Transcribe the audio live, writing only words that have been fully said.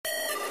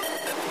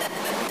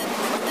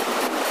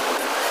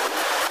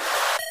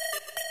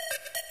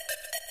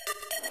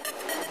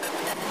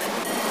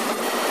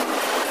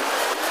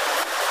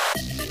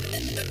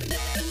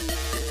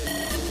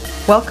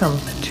Welcome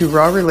to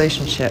Raw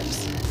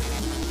Relationships,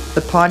 the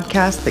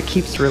podcast that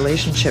keeps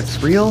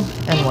relationships real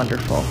and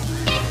wonderful.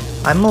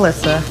 I'm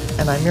Melissa,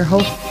 and I'm your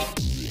host.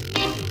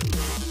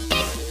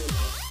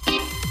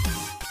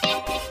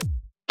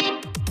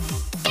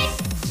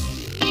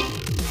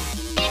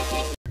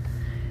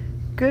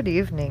 Good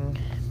evening,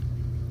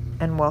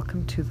 and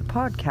welcome to the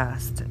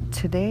podcast.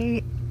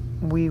 Today,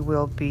 we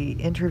will be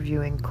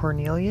interviewing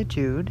Cornelia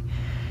Jude.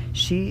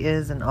 She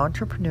is an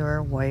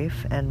entrepreneur,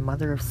 wife, and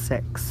mother of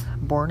 6.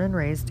 Born and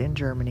raised in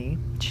Germany,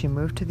 she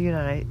moved to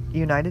the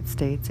United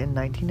States in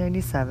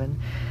 1997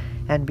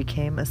 and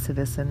became a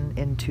citizen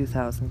in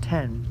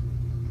 2010.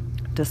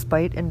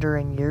 Despite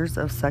enduring years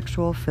of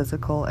sexual,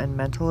 physical, and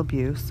mental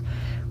abuse,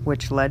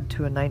 which led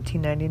to a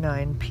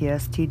 1999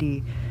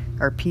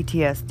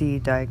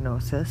 PTSD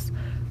diagnosis,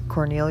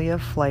 Cornelia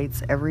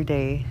fights every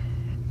day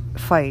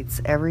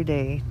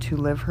to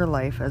live her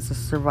life as a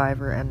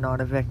survivor and not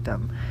a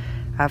victim.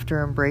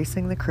 After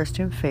embracing the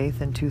Christian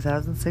faith in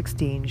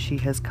 2016, she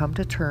has come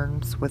to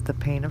terms with the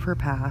pain of her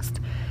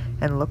past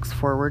and looks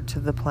forward to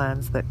the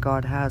plans that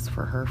God has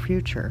for her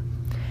future.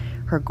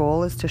 Her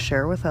goal is to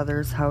share with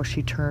others how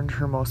she turned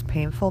her most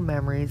painful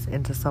memories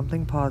into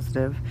something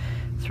positive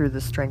through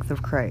the strength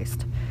of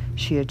Christ.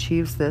 She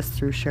achieves this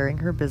through sharing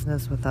her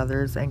business with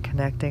others and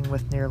connecting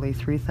with nearly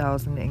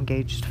 3,000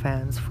 engaged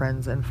fans,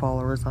 friends, and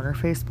followers on her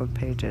Facebook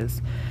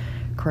pages.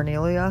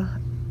 Cornelia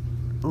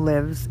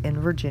lives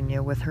in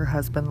Virginia with her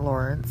husband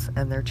Lawrence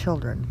and their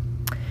children.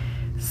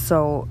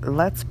 So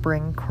let's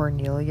bring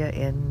Cornelia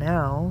in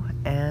now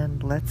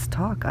and let's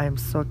talk. I'm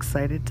so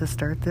excited to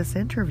start this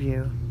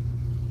interview.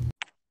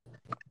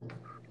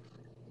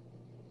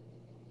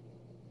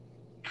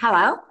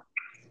 Hello.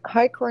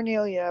 Hi,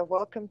 Cornelia.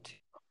 Welcome to.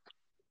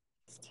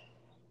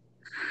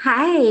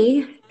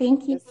 Hi.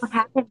 Thank you for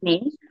having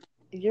me.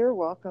 You're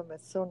welcome.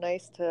 It's so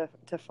nice to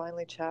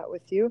finally chat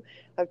with you.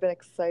 I've been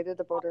excited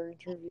about our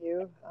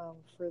interview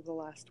for the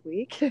last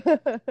week.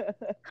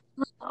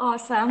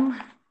 Awesome.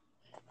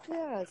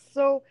 Yeah,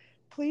 so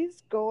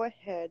please go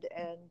ahead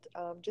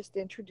and just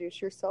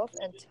introduce yourself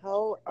and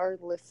tell our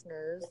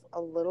listeners a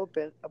little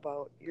bit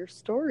about your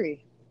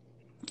story.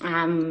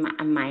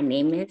 My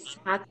name is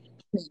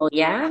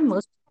Cornelia.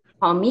 Most people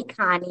call me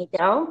Connie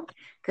though,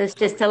 because it's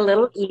just a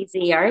little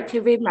easier to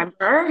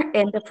remember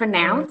and to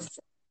pronounce.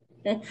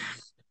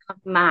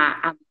 I'm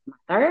a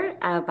mother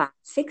of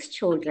 6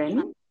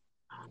 children.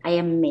 I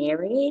am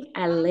married.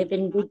 I live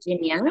in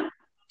Virginia.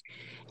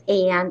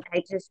 And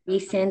I just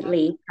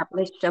recently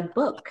published a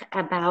book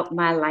about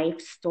my life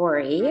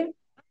story,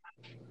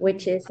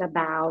 which is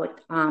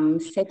about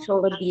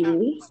sexual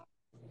abuse,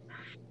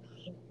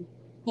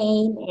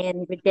 pain,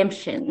 and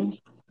redemption.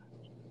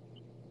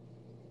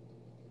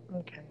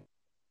 Okay.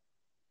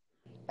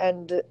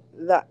 And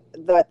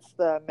that's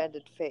the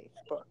Mended Faith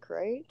book,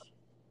 right?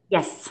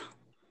 Yes.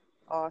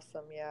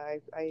 Awesome. Yeah,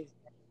 I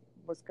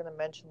was going to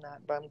mention that,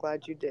 but I'm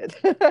glad you did.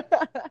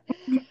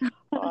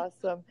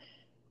 Awesome.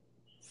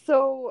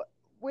 So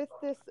with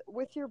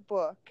your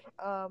book,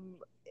 I'm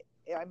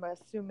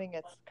assuming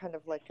it's kind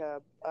of like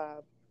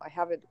I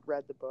haven't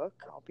read the book,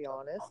 I'll be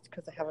honest,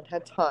 because I haven't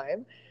had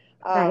time.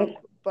 Right.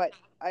 But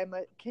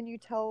can you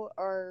tell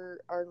our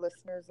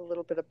listeners a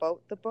little bit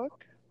about the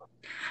book?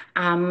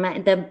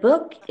 The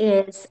book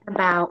is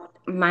about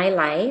my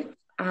life.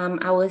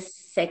 I was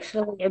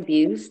sexually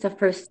abused the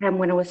first time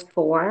when I was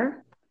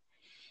 4.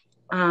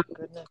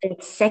 Goodness. The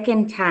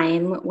second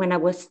time when I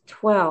was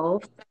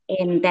 12,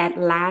 and that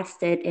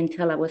lasted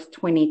until I was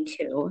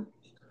 22.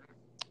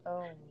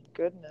 Oh,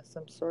 goodness.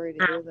 I'm sorry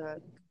to hear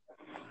that.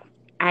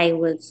 I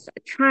was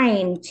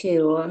trying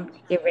to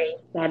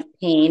erase that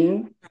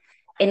pain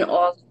in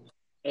all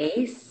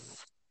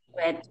ways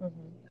with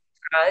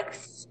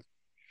drugs.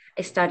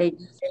 I started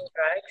using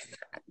drugs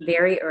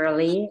very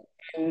early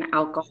and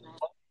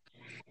alcohol,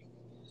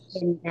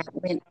 and that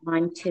went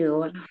on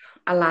to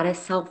a lot of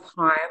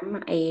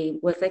self-harm. I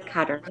was a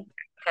cutter,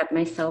 cut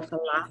myself a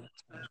lot.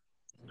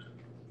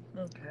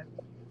 Okay.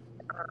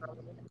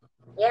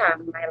 Yeah,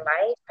 my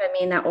life,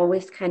 I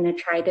always kind of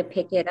tried to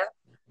pick it up,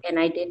 and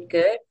I did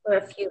good for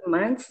a few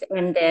months,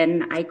 and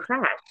then I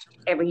crashed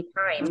every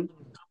time.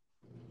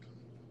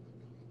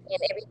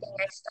 And everything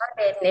I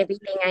started and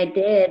everything I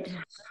did,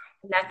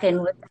 nothing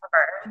was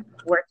ever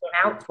working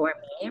out for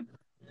me.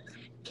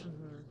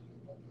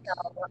 So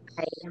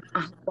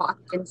I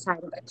walked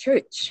inside of a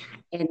church,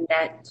 and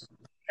that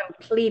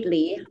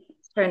completely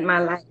turned my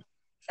life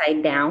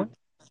upside down.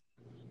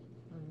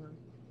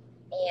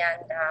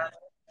 And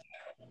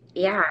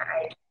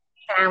I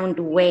found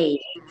ways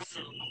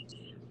to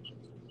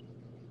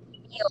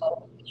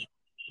heal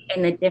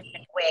in a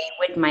different way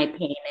with my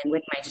pain and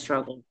with my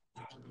struggle.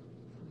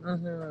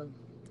 Mm-hmm.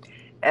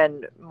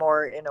 And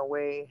more in a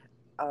way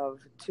of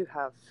to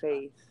have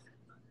faith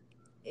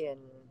in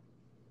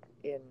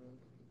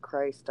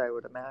Christ, I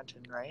would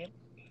imagine, right?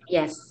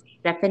 Yes,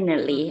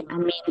 definitely.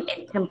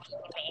 It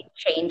completely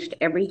changed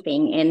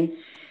everything. And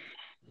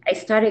I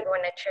started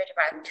going to church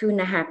about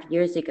 2.5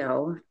 years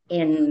ago.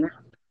 And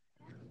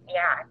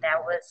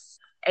that was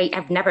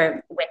I've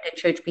never went to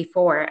church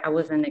before. I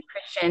wasn't a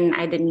Christian.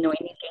 I didn't know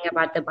anything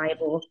about the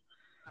Bible.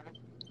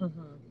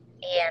 Mm-hmm.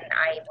 And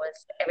I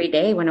was every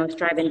day when I was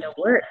driving to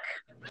work,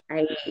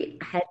 I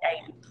I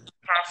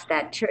passed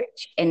that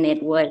church and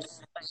it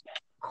was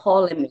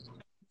calling me.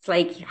 It's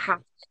like you have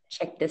to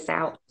check this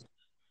out.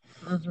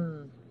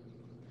 Mm-hmm.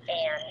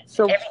 And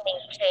So, everything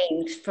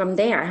changed from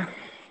there.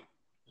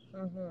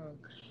 mm-hmm.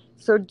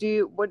 So do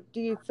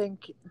you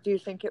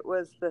think it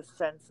was the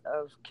sense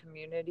of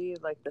community,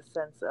 like the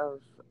sense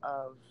of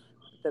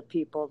the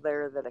people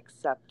there that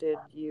accepted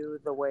you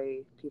the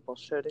way people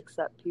should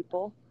accept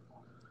people?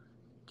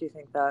 Do you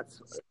think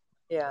that's,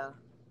 yeah,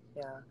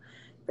 yeah,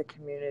 the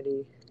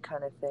community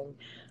kind of thing?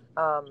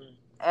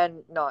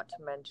 And not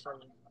to mention,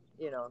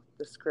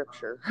 the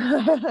scripture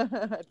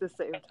at the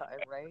same time,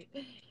 right?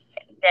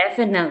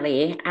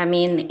 Definitely. I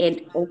mean,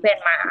 it opened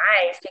my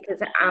eyes because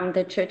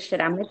the church that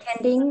I'm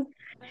attending,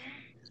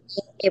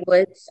 it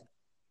was,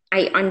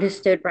 I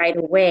understood right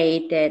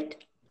away that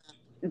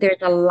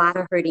there's a lot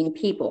of hurting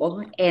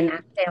people. And I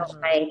felt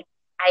Mm-hmm. like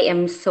I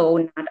am so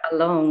not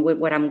alone with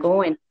what I'm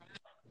going,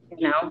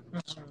 you know?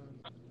 Mm-hmm.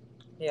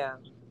 Yeah.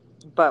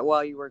 But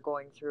while you were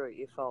going through it,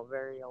 you felt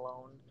very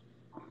alone.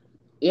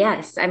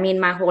 Yes. I mean,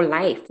 my whole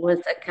life was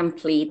a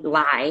complete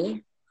lie.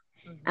 I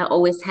Mm-hmm.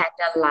 always had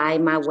to lie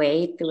my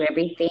way through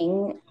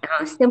everything.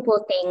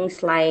 Simple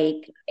things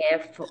like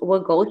if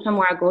we'll go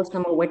somewhere, I go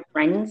somewhere with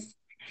friends.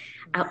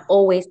 I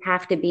always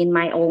have to be in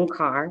my own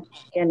car,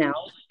 and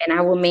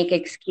I will make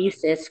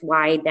excuses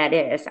why that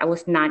is. I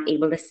was not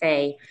able to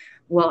say,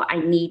 well, I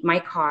need my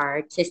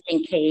car just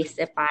in case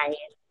if I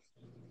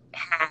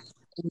have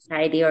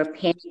anxiety or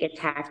panic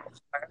attack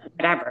or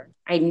whatever.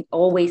 I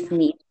always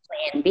need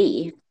plan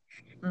B,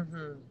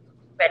 Mm-hmm.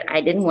 but I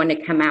didn't want to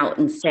come out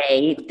and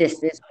say,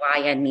 this is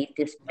why I need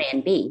this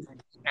plan B.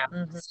 It's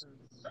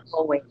Mm-hmm.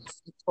 always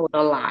a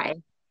total lie.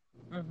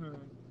 Mm-hmm.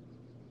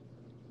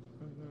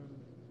 Mm-hmm.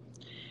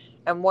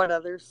 And what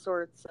other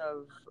sorts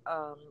of,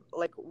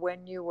 like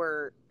when you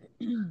were,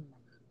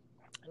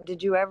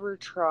 did you ever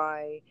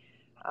try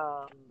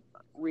um,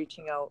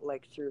 reaching out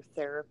like through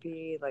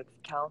therapy, like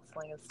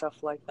counseling and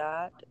stuff like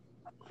that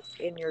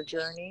in your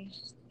journey?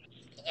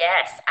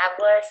 Yes, I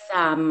was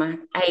I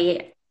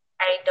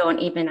can't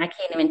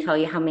even tell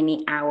you how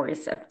many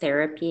hours of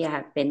therapy I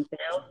have been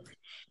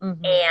through.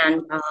 Mm-hmm.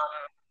 And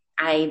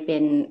I've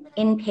been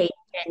inpatient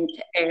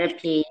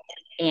therapy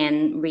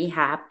and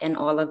rehab and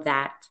all of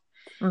that.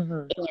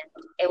 Mm-hmm. And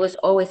it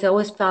always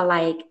felt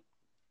like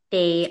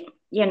they,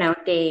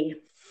 they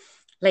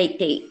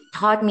they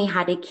taught me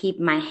how to keep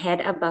my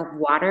head above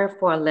water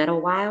for a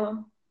little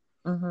while,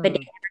 but they Mm-hmm.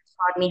 never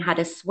taught me how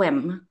to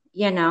swim.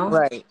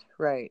 Right,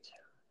 right,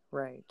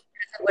 right.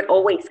 It would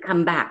always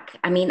come back.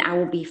 I mean, I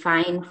will be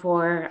fine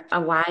for a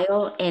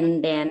while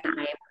and then I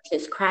would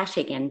just crash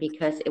again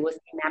because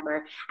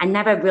I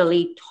never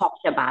really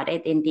talked about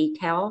it in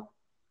detail.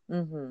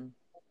 Mm-hmm.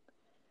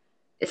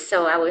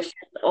 So I was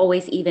just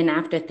always, even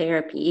after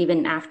therapy,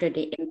 even after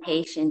the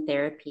inpatient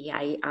therapy,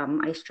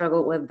 I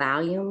struggled with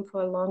Valium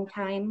for a long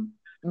time.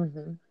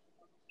 Mm-hmm.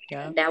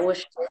 Yeah. And that was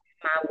just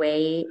my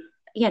way,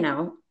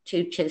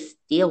 to just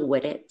deal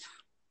with it.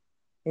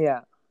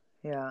 Yeah,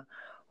 yeah.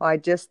 Well, I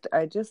just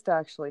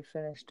actually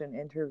finished an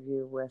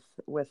interview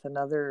with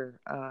another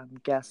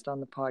guest on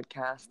the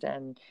podcast,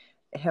 and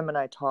him and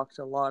I talked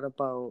a lot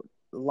about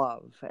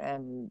love,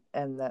 and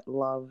that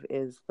love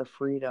is the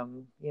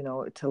freedom,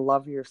 to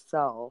love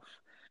yourself,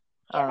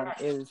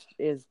 Yes,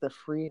 is the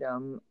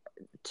freedom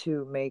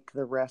to make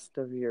the rest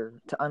of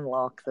to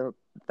unlock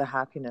the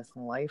happiness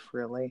in life,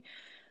 really.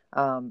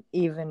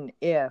 Even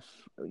if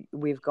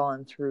we've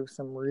gone through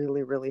some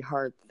really, really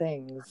hard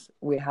things,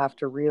 we have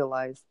to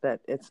realize that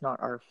it's not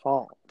our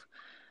fault.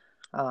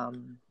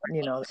 And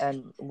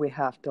we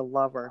have to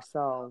love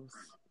ourselves,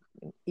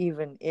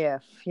 even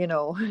if,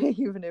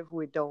 even if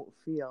we don't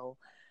feel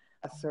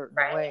a certain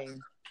right. way.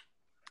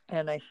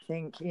 And I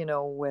think,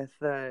 with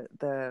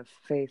the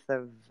faith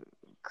of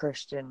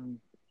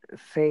Christian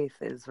faith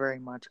is very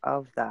much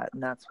of that.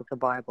 And that's what the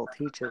Bible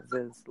teaches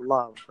is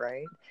love,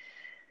 right?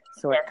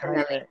 So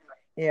Definitely.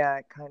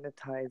 it kind of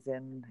ties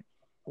in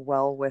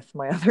well with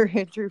my other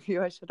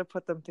interview. I should have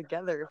put them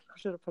together.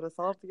 Should have put us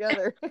all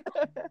together.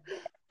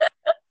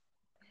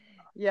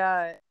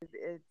 Yeah,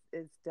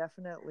 it's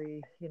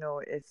definitely,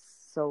 it's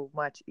so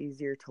much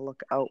easier to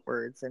look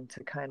outwards and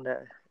to kind of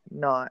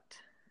not,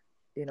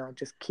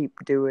 just keep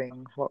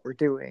doing what we're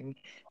doing,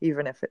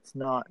 even if it's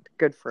not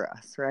good for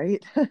us,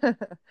 right?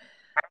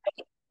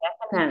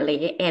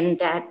 Definitely. And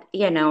that,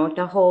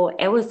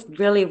 it was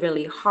really,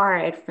 really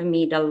hard for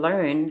me to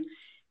learn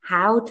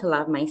how to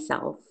love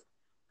myself.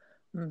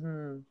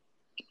 Mm-hmm.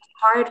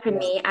 Hard for Yeah.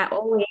 me. I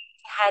always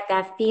had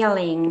that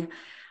feeling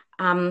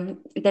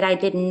that I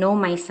didn't know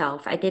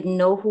myself. I didn't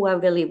know who I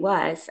really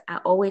was. I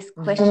always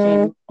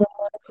questioned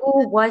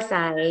who was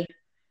I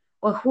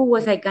or who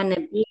was I gonna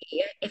be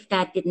if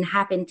that didn't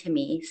happen to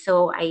me.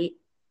 So I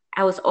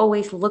was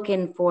always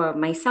looking for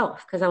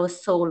myself because I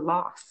was so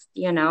lost.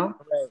 Right.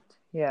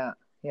 Yeah.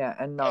 Yeah.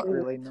 And not And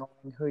really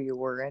knowing who you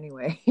were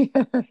anyway. yeah,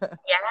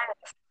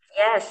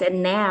 yes,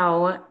 and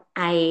now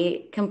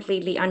I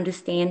completely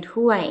understand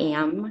who I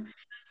am,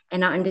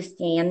 and I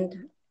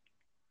understand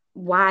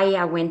why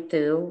I went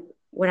through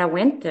what I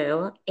went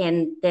through,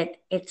 and that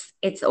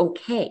it's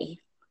okay.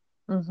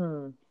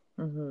 Mm-hmm.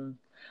 Mm-hmm.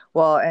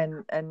 Well,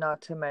 and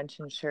not to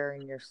mention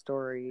sharing your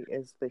story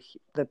is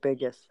the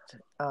biggest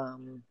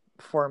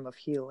form of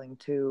healing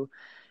too,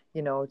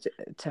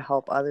 to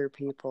help other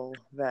people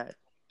that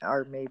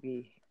are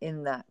maybe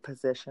in that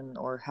position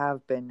or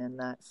have been in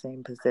that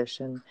same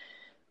position,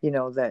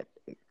 that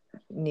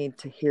need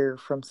to hear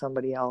from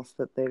somebody else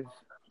that they're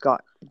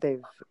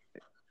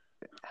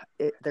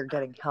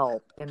getting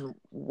help in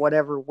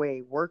whatever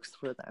way works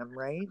for them,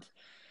 right?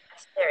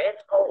 There is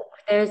hope.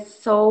 There's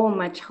so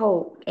much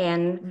hope,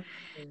 and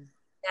Mhm.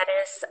 that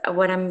is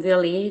what I'm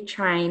really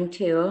trying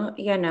to,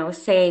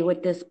 say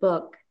with this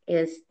book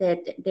is that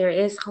there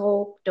is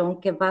hope.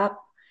 Don't give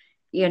up.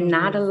 You're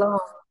not Mhm. alone.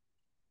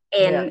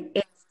 Yeah. And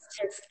it's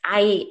just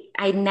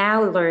I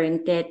now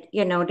learned that,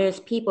 there's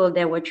people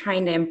that we're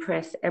trying to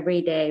impress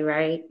every day,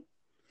 right?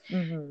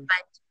 Mhm.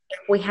 If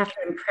we have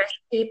to impress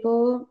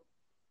people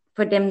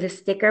for them to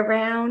stick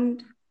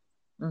around,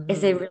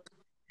 is it Mhm. really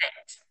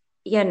it?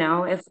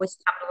 If we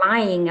stop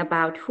lying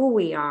about who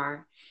we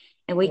are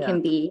and we Yeah.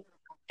 can be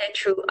the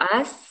true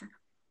us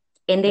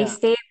and they Yeah.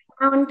 stay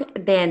around,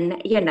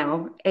 then,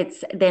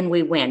 then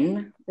we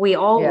win. We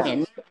all Yeah.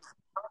 win.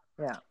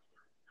 Yeah.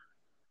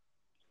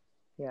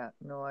 Yeah,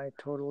 no, I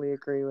totally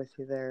agree with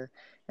you there.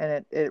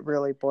 And it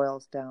really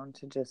boils down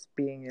to just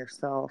being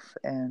yourself.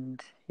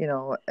 And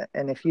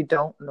if you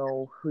don't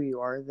know who you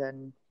are,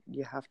 then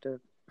you have to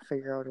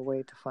figure out a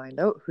way to find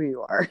out who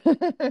you are.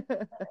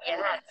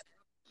 Yes.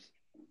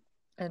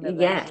 And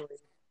Yes. eventually,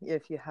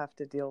 if you have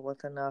to deal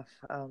with enough,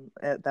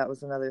 that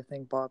was another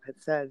thing Bob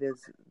had said,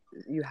 is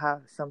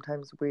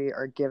sometimes we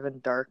are given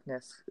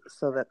darkness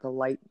so that the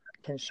light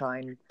can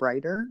shine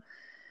brighter.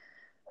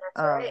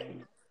 That's right.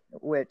 um,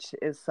 which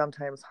is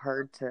sometimes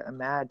hard to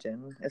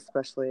imagine,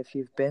 especially if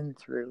you've been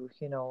through,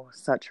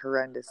 such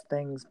horrendous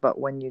things. But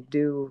when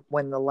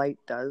the light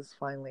does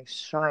finally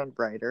shine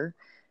brighter,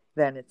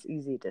 then it's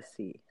easy to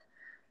see,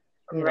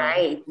 you know?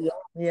 Right. Yes.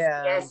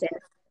 Yeah. Yes. And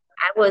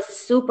I was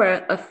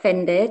super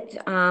offended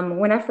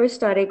when I first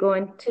started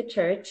going to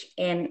church,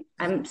 and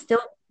I'm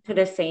still to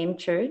the same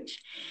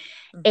church.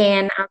 Mm-hmm.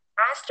 And our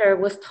pastor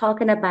was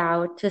talking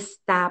about to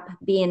stop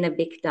being a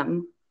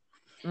victim.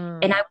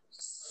 And I Mm.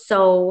 was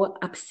so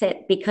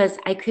upset because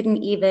I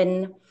couldn't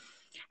even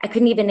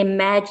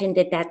imagine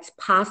that that's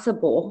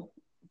possible,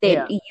 that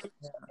Yeah. you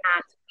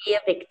cannot be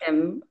a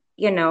victim,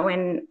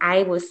 and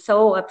I was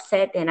so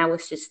upset and I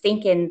was just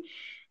thinking,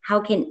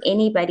 how can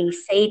anybody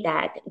say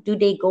that? Do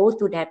they go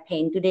through that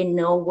pain? Do they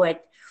know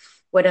what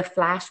a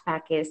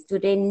flashback is? Do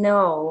they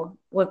know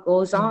what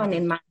goes on Mm-hmm.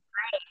 in my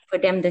for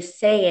them to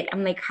say it?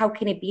 I'm like, how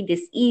can it be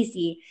this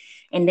easy?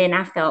 And then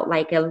I felt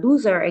like a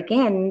loser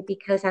again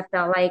because I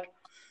felt like,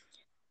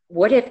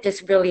 what if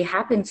this really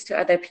happens to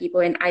other people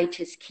and I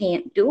just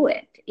can't do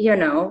it, So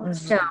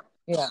Mm-hmm.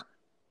 Yeah.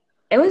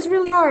 it was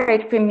really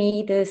hard for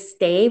me to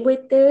stay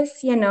with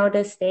this,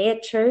 to stay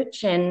at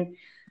church and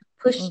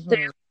push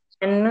through.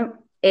 Mm-hmm. And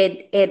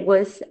it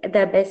was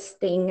the best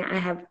thing I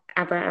have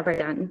ever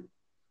done.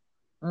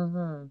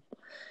 Mm-hmm.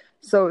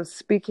 So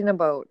speaking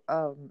about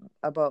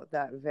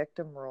that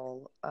victim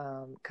role,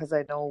 because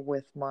I know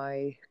with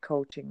my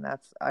coaching,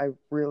 I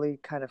really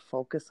kind of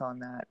focus on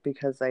that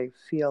because I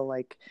feel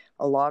like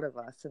a lot of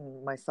us,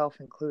 and myself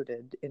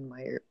included, in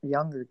my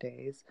younger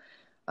days,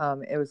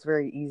 it was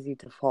very easy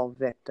to fall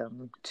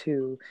victim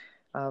to.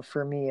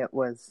 For me, it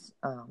was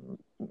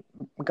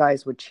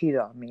guys would cheat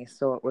on me,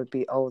 so it would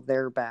be, oh,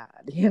 they're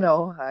bad.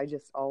 I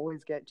just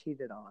always get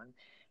cheated on.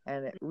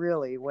 And it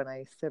really, when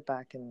I sit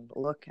back and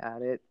look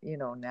at it,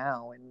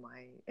 now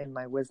in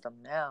my wisdom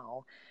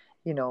now,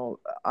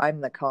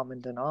 I'm the common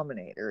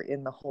denominator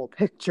in the whole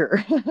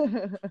picture.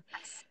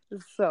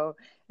 So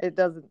it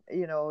doesn't,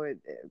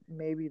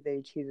 maybe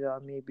they cheated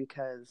on me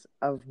because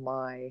of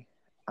my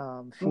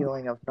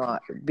feeling of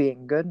not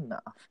being good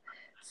enough.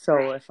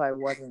 So if I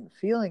wasn't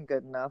feeling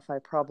good enough, I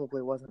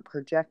probably wasn't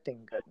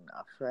projecting good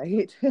enough,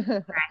 right?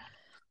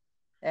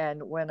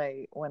 And when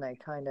I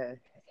kind of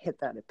hit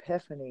that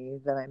epiphany,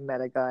 then I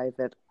met a guy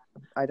that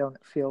I don't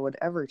feel would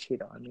ever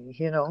cheat on me,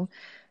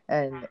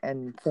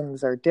 and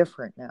things are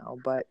different now.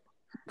 But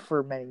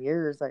for many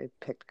years, I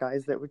picked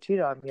guys that would cheat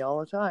on me all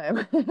the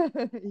time,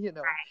 you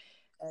know.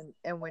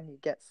 And when you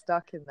get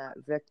stuck in that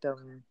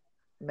victim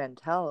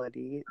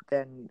mentality,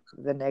 then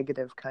the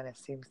negative kind of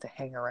seems to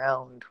hang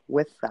around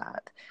with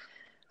that.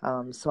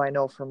 So I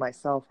know for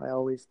myself, I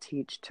always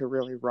teach to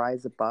really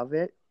rise above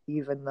it,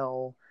 even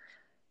though,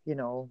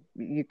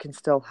 you can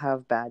still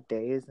have bad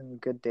days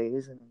and good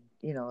days. And,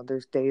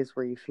 there's days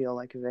where you feel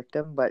like a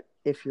victim, but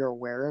if you're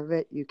aware of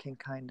it, you can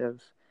kind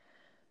of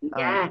um,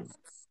 Yes,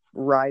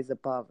 rise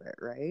above it,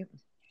 right?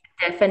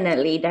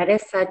 definitely. That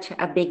is such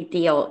a big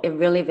deal. It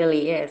really,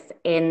 really is.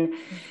 And,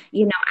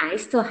 I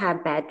still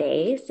have bad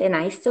days and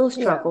I still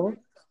Yeah. struggle,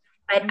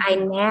 but I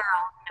Mm-hmm. now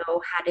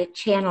know how to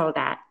channel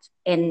that.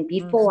 And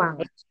before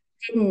I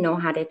Mm-hmm. didn't know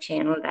how to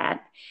channel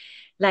that.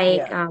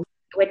 like Yeah.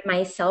 with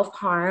my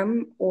self-harm,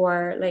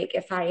 or like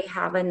if I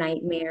have a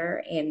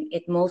nightmare, and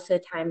it most of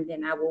the time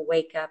then I will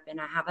wake up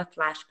and I have a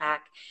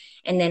flashback,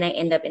 and then I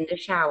end up in the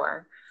shower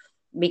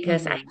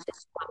because I Hmm.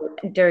 just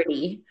felt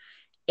dirty.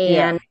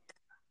 Yeah. And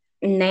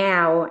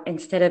now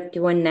instead of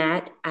doing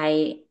that,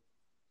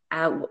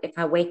 if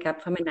I wake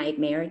up from a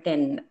nightmare,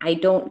 then I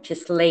don't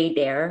just lay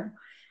there.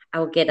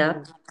 I'll get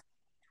up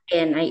Hmm.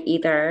 and I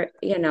either,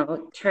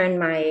 turn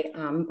my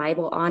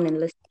Bible on and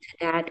listen to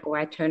that, or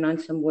I turn on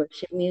some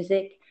worship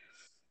music.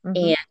 Hmm.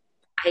 And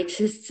I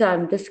just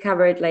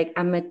discovered like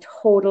I'm a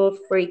total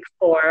freak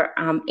for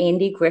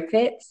Andy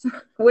Griffiths,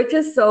 which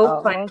is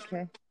so fun. Oh,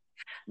 okay.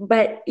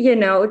 But,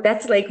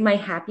 that's like my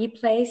happy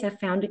place. I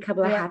found a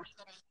couple of Yeah. happy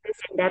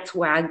places, and that's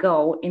where I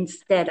go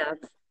instead of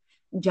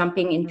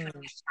jumping into Hmm.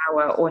 the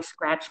shower or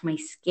scratch my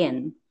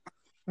skin.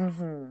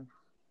 Hmm.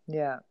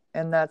 Yeah.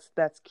 And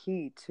that's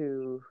key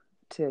to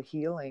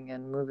healing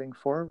and moving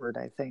forward,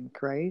 I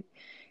think, right?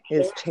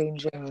 Is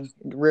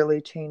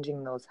really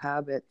changing those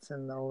habits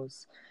and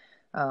those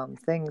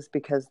things,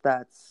 because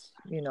that's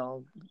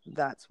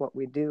what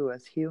we do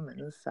as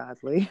humans,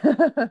 sadly.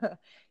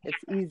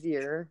 It's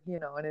easier,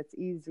 and it's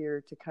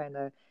easier to kind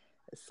of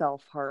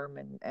self-harm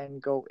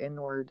and go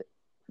inward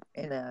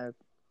in a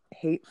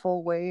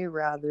hateful way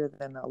rather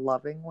than a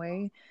loving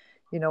way,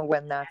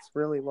 when that's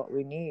really what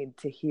we need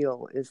to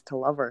heal, is to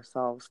love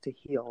ourselves, to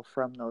heal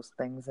from those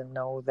things, and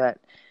know that,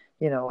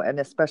 and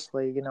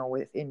especially,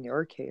 within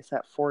your case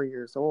at 4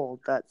 years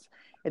old, that's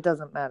it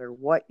doesn't matter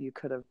what you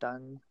could have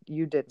done,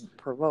 you didn't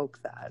provoke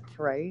that,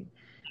 right?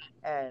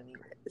 And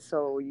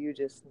so you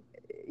just,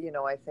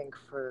 I think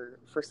for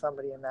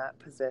somebody in that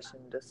position,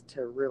 just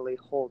to really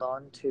hold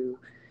on to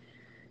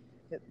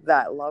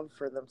that love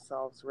for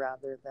themselves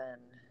rather than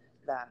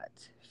that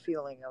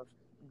feeling of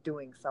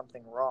doing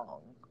something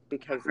wrong,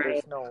 because Right.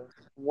 there's no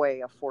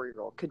way a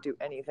 4-year-old could do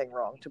anything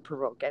wrong to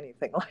provoke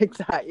anything like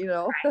that.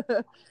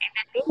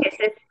 Thing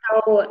is,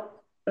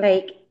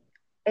 like,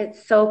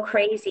 it's so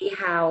crazy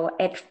how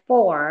at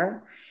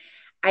 4,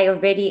 I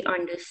already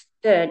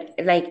understood,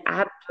 like,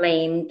 I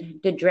blamed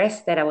the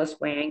dress that I was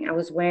wearing. I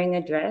was wearing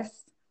a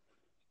dress,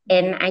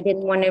 and Hmm. I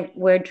didn't want to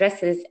wear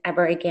dresses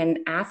ever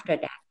again after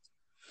that.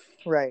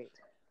 Right,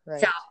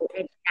 So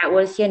right.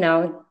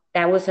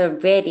 that was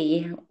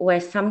already where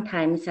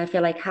sometimes I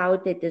feel like, how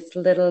did this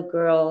little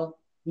girl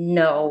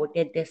know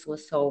that this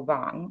was so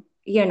wrong?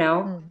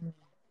 Hmm.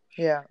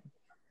 Yeah,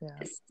 yeah.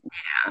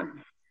 Yeah.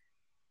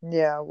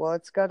 Yeah, well,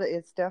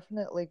 it's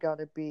definitely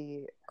gotta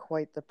be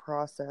quite the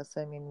process.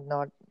 I mean,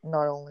 not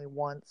only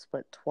once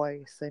but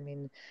twice. I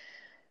mean,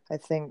 I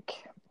think,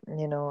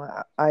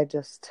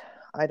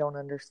 I don't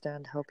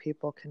understand how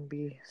people can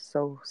be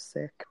so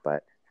sick,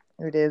 but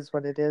it is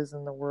what it is,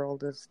 and the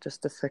world is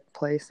just a sick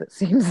place, it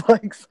seems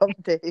like some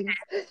days.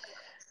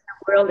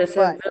 World is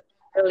a But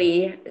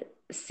really, really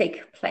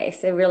sick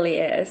place. It really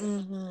is.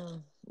 hmm,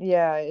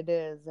 yeah, it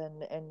is.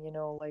 And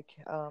like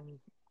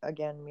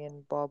again, me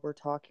and Bob were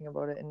talking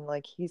about it, and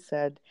like he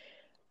said,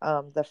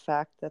 the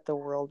fact that the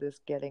world is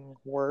getting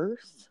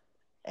worse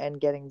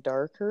and getting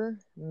darker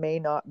may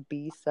not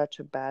be such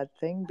a bad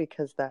thing,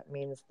 because that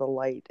means the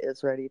light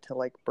is ready to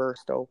like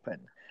burst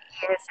open.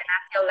 Yes, and I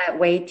feel that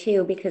way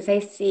too because I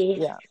see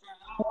Yeah.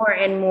 more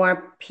and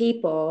more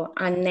people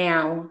are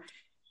now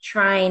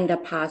trying the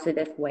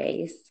positive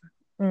ways.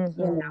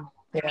 Mm-hmm.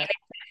 Yeah.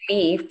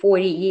 Me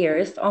 40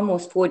 years,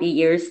 almost 40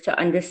 years to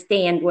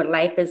understand what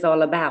life is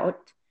all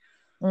about.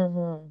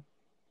 Mm-hmm.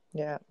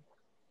 Yeah.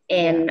 Yeah.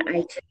 And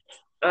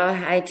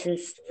I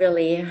just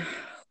really,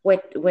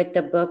 with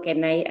the book,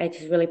 and I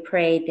just really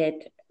pray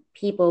that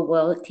people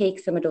will take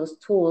some of those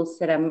tools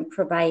that I'm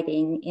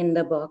providing in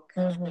the book.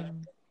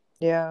 Mm-hmm.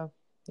 Yeah.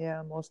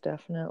 Yeah, most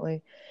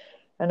definitely.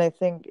 And I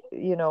think,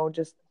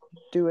 just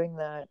doing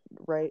that,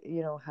 right,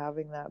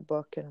 having that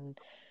book and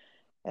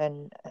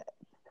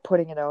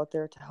putting it out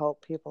there to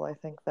help people, I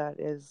think that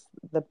is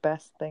the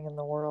best thing in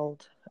the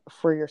world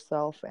for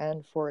yourself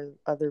and for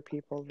other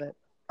people that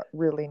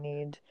really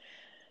need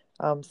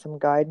some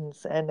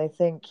guidance. And I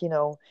think,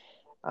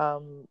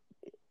 um,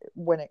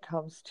 when it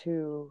comes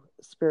to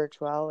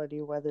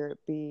spirituality, whether it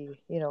be,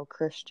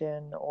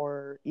 Christian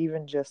or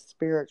even just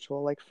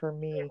spiritual, like for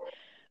me,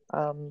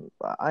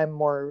 I'm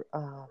more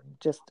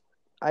just,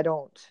 I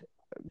don't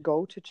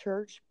go to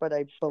church, but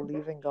I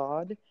believe in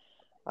God.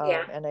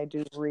 Yeah, And I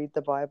do read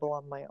the Bible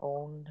on my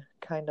own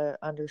kind of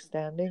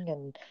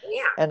understanding,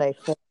 yeah. and I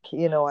think,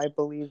 I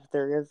believe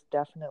there is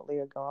definitely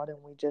a God, and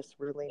we just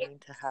really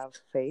need to have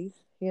faith.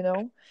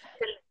 Um,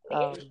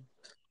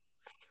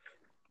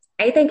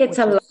 I think it's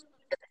a which lot is,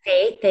 of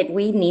faith that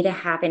we need to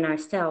have in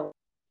ourselves.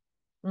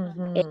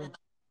 mm-hmm,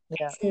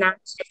 yeah, It's not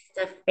just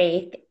the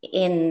faith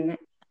in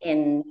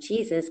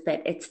Jesus,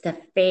 but it's the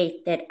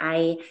faith that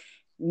I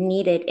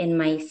needed in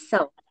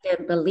myself,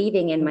 the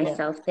believing in yeah,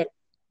 myself that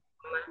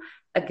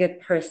I'm a good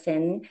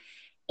person.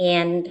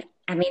 And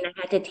I mean, I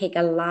had to take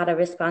a lot of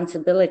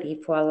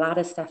responsibility for a lot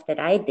of stuff that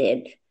I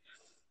did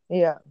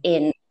yeah,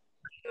 in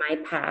my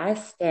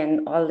past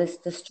and all this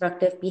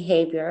destructive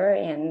behavior.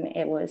 And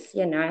it was,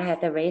 I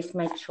had to raise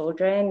my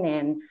children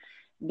and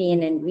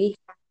being in Mhm. rehab,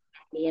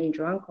 being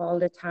drunk all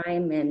the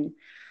time. And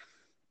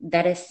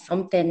that is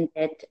something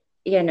that,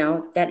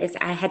 that is,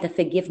 I had to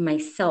forgive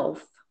myself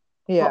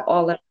for Yeah.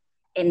 all of,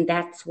 and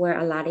that's where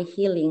a lot of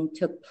healing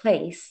took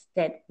place,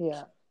 that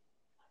Yeah.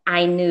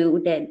 I knew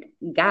that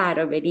God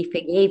already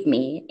forgave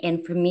me.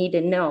 And for me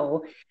to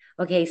know,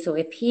 okay, so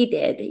if he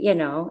did,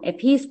 if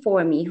he's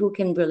for me, who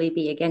can really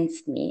be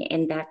against me?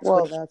 And that's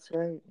Well, what, that's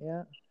right.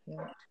 Yeah.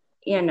 Yeah.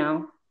 you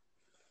know,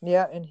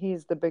 Yeah, and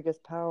he's the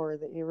biggest power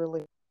that you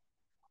really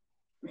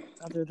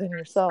other than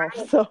yourself.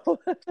 So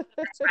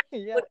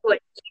yeah. would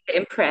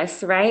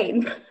impress, right?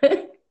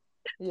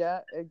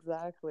 Yeah,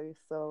 exactly.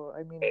 So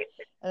I mean,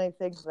 and I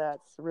think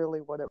that's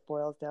really what it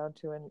boils down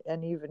to,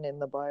 and even in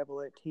the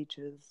Bible it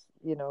teaches,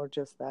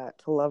 just that,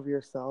 to love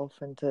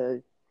yourself and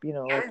to,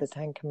 like the Yes.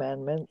 10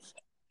 commandments.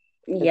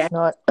 Yeah, It's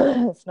not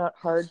it's not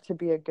hard to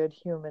be a good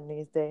human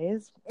these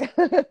days.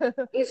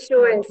 it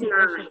sure More is people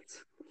should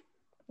not.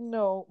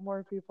 No,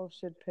 more people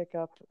should pick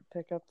up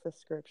the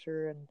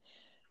scripture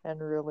and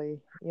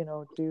really,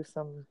 do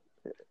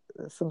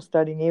some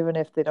studying, even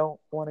if they don't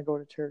want to go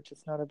to church.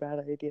 It's not a bad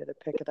idea to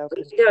pick it up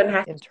and You don't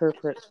have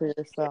interpret for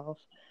yourself.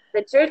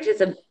 the church is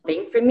a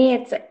building. For me,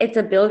 it's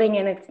a building,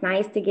 and it's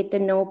nice to get to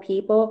know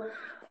people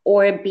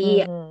or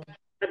be Mhm.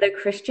 other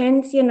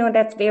Christians.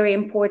 That's very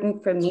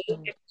important for me,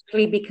 Mhm.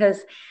 especially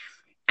because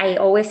I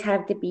always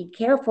have to be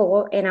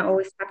careful, and I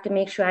always have to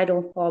make sure I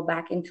don't fall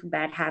back into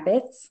bad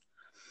habits.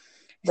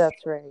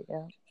 That's right.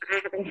 Yeah. I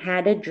haven't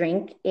had a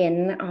drink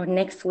in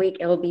next week,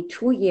 it'll be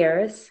 2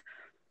 years.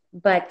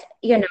 But,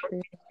 Good for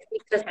you.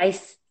 because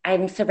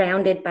I'm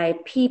surrounded by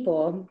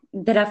people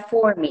that are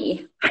for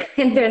me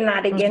and they're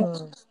not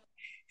against. Mhm.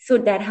 So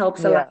that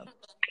helps a lot. Yeah.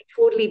 I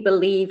totally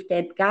believe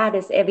that God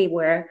is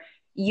everywhere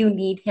you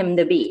need him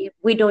to be.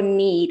 We don't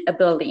need a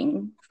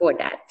building for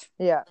that.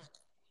 Yeah.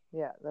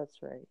 Yeah,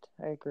 that's right.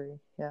 I agree.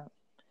 Yeah.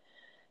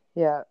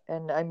 Yeah,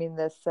 and I mean,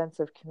 this sense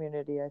of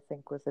community, I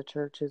think, with the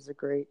church is a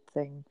great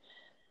thing.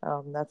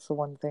 That's the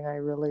one thing I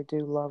really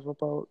do love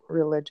about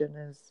religion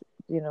is,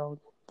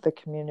 the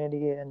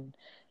community, and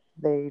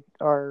they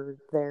are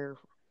there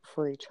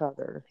for each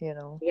other.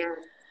 Yeah.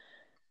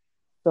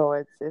 So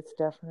it's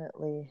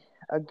definitely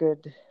a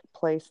good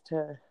place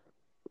to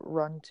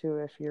run to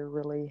if you're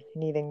really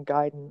needing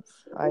guidance,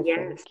 I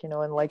Yes. think,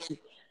 and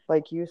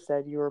like you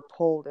said, you were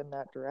pulled in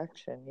that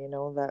direction,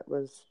 that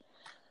was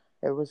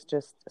it was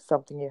just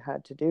something you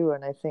had to do.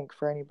 And I think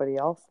for anybody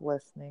else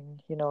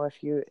listening,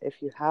 if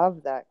you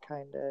have that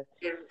kind of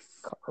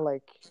Yes.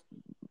 like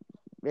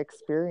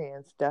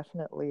experience,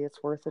 definitely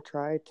it's worth a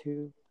try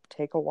to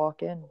take a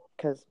walk in,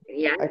 because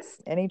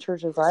Yes. any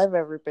churches I've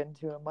ever been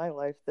to in my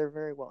life, they're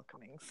very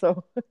welcoming.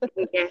 So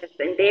Yes,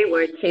 and they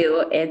were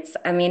too.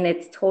 I mean,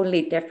 it's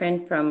totally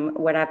different from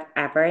what I've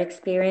ever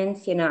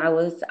experienced. I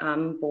was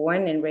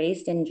born and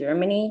raised in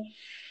Germany,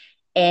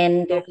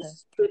 and okay.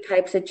 there's two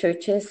types of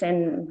churches,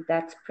 and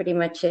that's pretty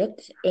much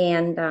it.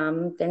 And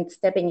then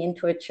stepping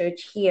into a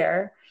church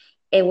here,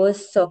 it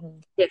was so Hmm.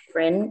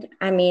 different.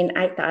 I mean,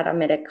 I thought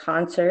I'm at a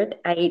concert.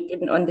 I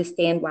didn't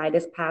understand why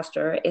this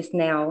pastor is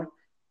now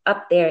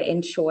up there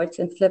in shorts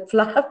and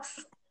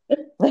flip-flops.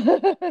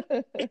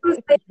 I was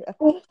like, Yeah.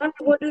 oh, God,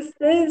 what is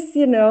this?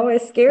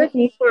 It scared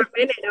me for a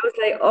minute. I was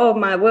like, oh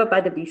my, we're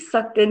about to be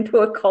sucked into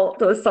a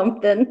cult or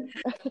something.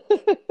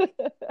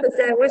 Because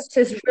I was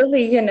just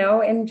really,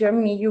 in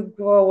Germany, you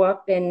grow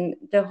up and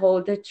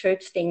the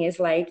church thing is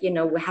like,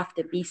 we have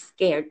to be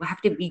scared. We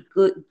have to be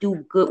good, do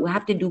good. We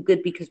have to do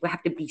good because we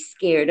have to be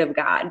scared of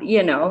God.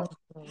 Mhm.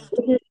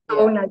 Which is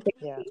so Yeah. not the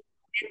Yeah. case.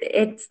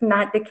 It's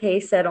not the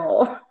case at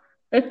all.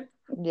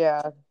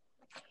 Yeah.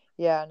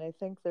 Yeah, and I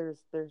think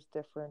there's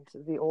different,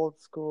 the old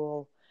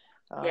school.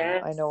 I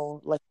Yes.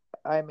 know, like,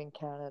 I'm in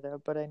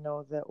Canada, but I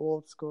know the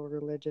old school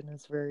religion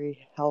is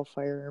very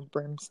hellfire and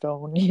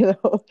brimstone.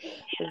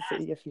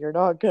 If you're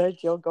not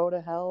good, you'll go to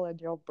hell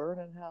and you'll burn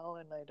in hell.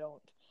 And I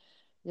don't,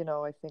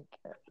 I think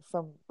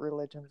some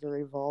religions are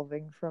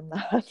evolving from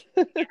that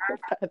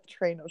that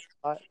train of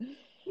thought, which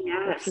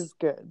Yes. is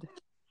good.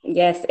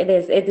 Yes, it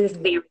is. It is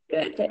Yeah.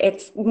 very good.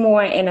 It's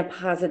more in a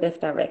positive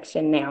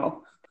direction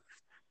now.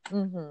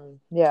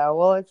 Yeah,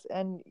 well,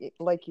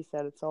 like you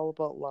said, it's all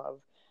about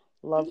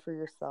love for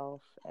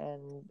yourself,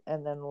 and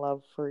then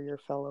love for your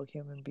fellow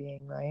human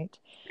being, right?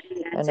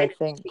 And that's And I it.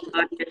 think,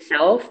 About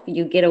yourself.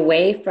 You get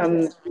away yeah.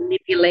 from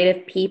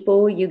manipulative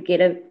people. You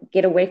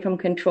get away from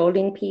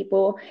controlling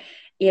people.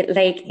 It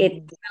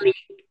Hmm. really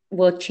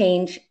will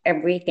change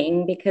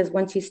everything because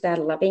once you start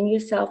loving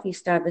yourself, you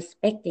start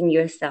respecting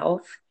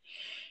yourself,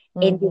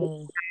 and you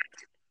Hmm.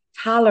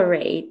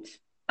 tolerate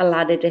a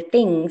lot of the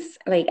things.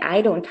 Like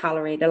I don't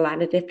tolerate a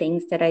lot of the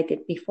things that I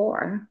did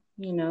before.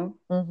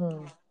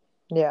 Hmm.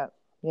 Yeah,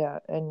 yeah,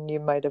 and you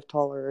might have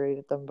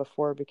tolerated them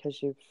before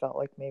because you felt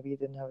like maybe you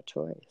didn't have a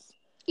choice,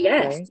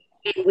 Yes. right?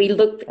 And we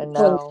look And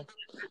for now,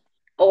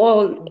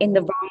 all in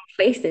the hmm wrong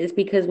places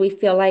because we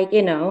feel like,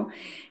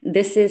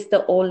 this is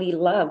the only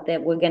love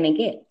that we're gonna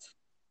get.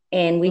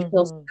 And we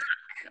feel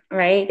hmm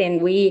right.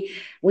 And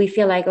we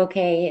feel like,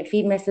 okay, if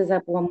he messes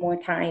up one more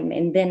time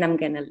and then I'm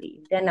gonna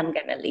leave, then I'm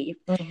gonna leave.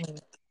 hmm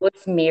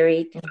was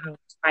married Mm-hmm.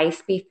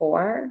 twice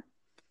before,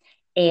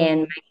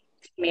 and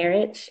Mm-hmm. my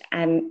marriage,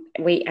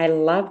 I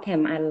loved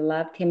him. I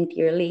loved him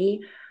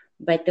dearly,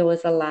 but there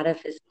was a lot of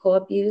physical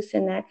abuse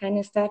and that kind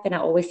of stuff. And I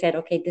always said,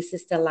 okay, this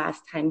is the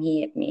last time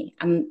he hit me.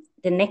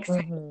 The next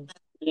time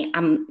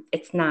Mm-hmm.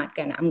 it's not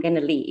gonna. I'm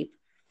gonna leave.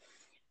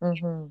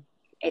 Mm-hmm.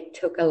 It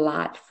took a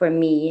lot for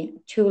me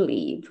to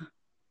leave.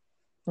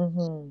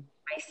 Mm-hmm.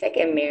 My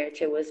second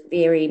marriage, it was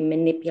very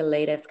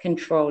manipulative,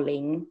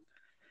 controlling,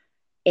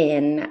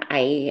 and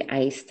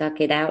I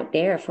stuck it out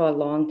there for a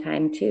long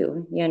time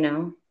too, you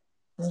know.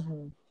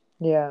 Mm-hmm.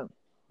 Yeah.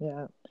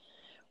 Yeah.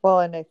 Well,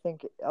 and I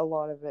think a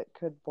lot of it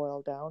could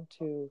boil down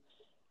to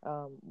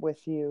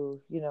with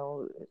you,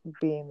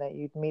 being that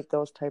you'd meet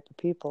those type of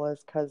people is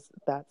because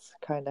that's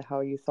kind of how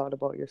you thought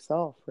about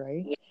yourself,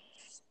 right?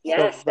 Yes,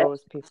 So yes,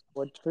 those people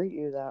would treat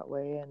you that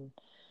way,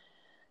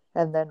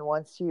 and then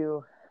once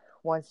you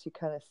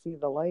kind of see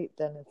the light,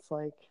 then it's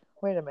like,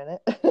 wait a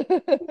minute.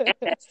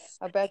 yes.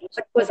 I bet What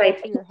I was I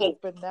bet you your thinking?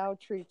 husband now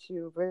treats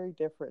you very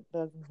different,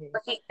 doesn't he?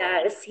 He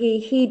does.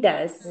 He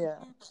does. Yeah.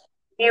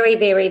 Very,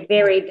 very,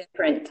 very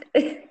different.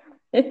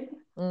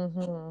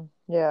 Mm-hmm.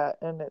 Yeah,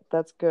 and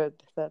that's good.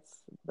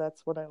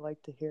 That's what I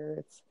like to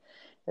hear.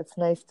 It's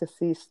nice to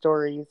see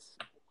stories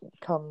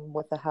come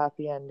with a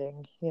happy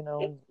ending,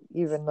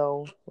 even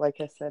though, like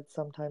I said,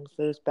 sometimes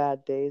there's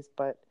bad days,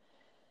 but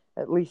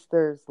at least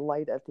there's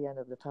light at the end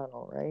of the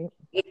tunnel, right?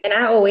 And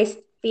I always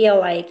feel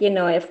like,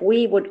 if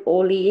we would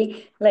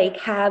only like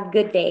have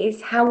good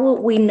days, how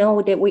would we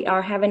know that we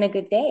are having a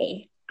good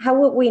day? How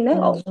would we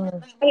know? Mm-hmm.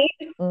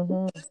 Right?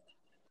 Mm-hmm.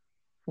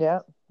 Yeah,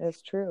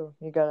 it's true.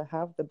 You got to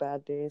have the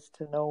bad days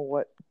to know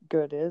what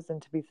good is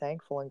and to be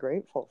thankful and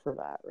grateful for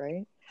that,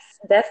 right?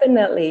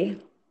 Definitely.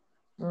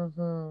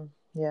 Mm-hmm.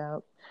 Yeah.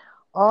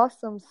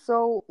 Awesome.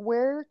 So,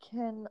 where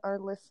can our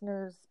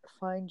listeners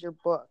find your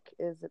book?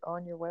 Is it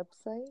on your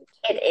website?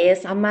 It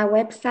is on my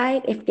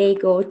website. If they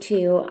go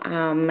to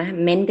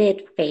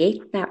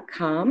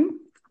mendedfaith.com,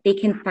 they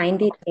can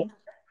find it Okay.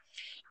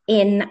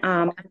 in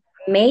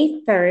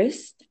May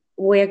 1st.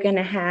 We're going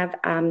to have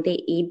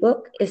the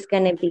ebook is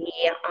going to be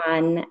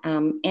on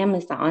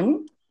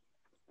Amazon.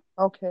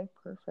 Okay.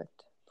 Perfect.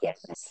 Perfect.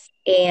 Yes.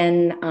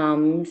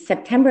 And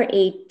September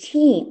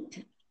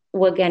 18th,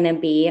 we're going to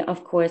be,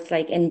 of course,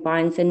 like in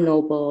Barnes and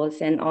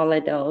Nobles and all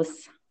of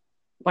those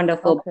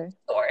wonderful Okay.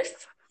 stores.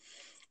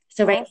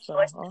 So right now Awesome.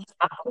 it's Awesome.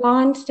 a soft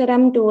launch that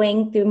I'm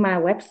doing through my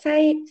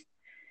website.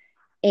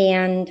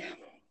 And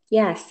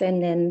yes,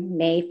 and then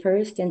May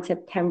 1st and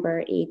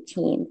September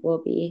 18th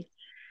will be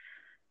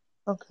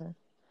Okay.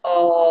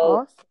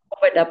 all Awesome.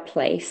 over the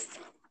place.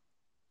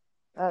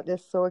 That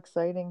is so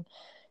exciting.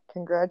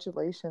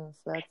 Congratulations.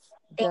 That's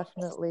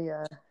definitely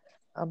a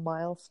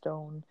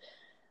milestone.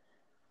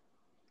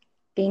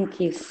 Thank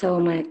you so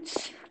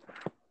much.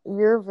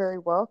 You're very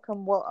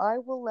welcome. Well, I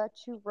will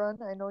let you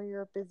run. I know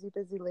you're a busy,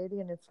 busy lady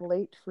and it's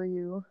late for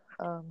you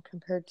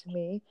compared to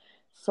me.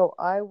 So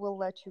I will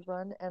let you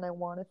run. And I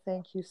want to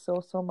thank you so,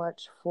 so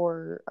much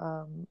for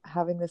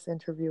having this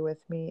interview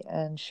with me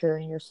and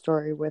sharing your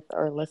story with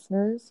our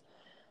listeners.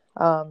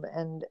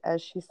 And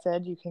as she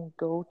said, you can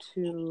go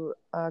to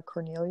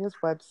Cornelia's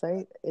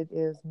website. It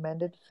is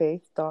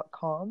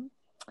mendedfaith.com.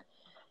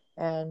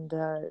 And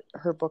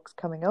her book's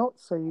coming out,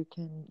 so you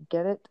can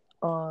get it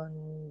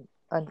on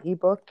an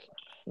ebook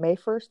May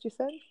 1st, you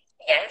said?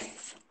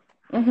 Yes.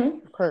 Mm-hmm.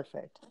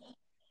 Perfect.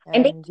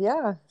 And they And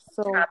yeah,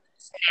 so, have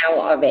now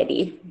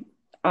already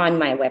on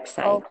my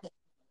website. okay,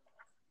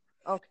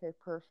 okay,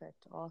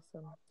 perfect.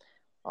 Awesome.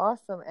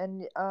 Awesome.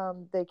 And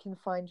they can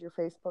find your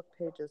Facebook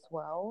page as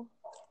well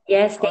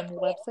Yes, on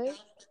your website?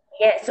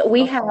 yes,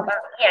 we have, Okay.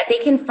 yeah, they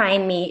can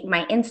find me,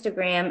 my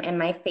Instagram and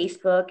my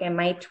Facebook and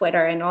my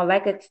Twitter and all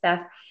that good stuff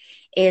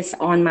is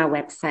on my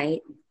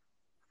website.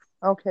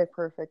 Okay,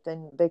 perfect.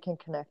 And they can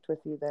connect with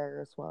you there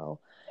as well.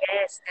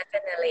 Yes,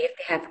 definitely. If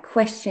they have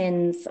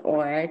questions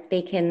or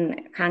they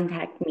can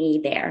contact me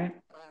there.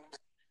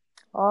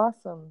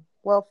 Awesome.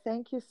 Well,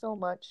 thank you so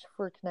much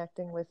for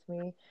connecting with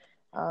me.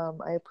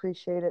 I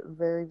appreciate it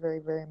very, very,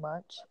 very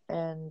much.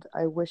 And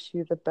I wish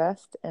you the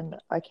best. And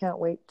I can't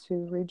wait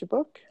to read your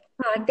book.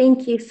 Oh,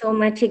 thank you so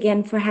much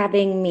again for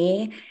having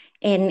me.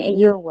 And you have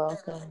You're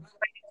welcome. a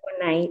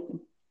good night.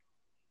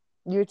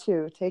 You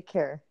too. Take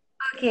care.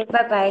 Okay,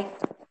 bye-bye.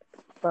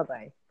 Bye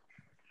bye.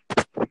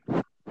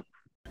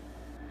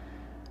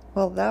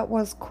 Well, that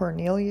was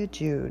Cornelia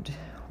Jude.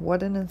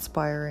 What an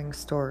inspiring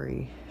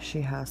story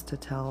she has to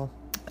tell.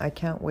 I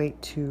can't wait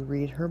to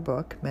read her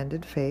book,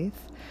 Mended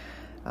Faith.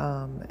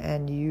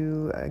 And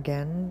you,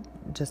 again,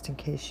 just in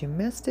case you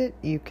missed it,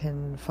 you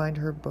can find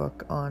her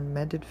book on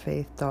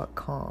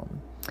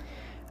mendedfaith.com.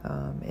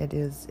 It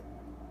is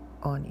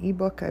on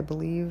ebook, I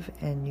believe,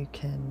 and you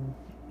can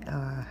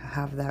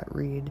have that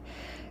read.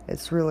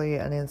 It's really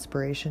an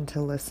inspiration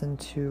to listen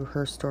to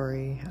her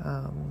story,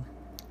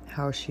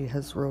 how she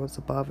has rose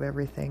above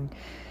everything.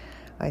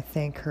 I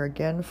thank her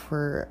again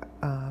for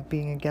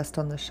being a guest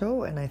on the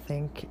show, and I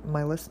thank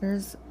my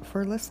listeners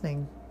for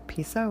listening.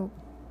 Peace out.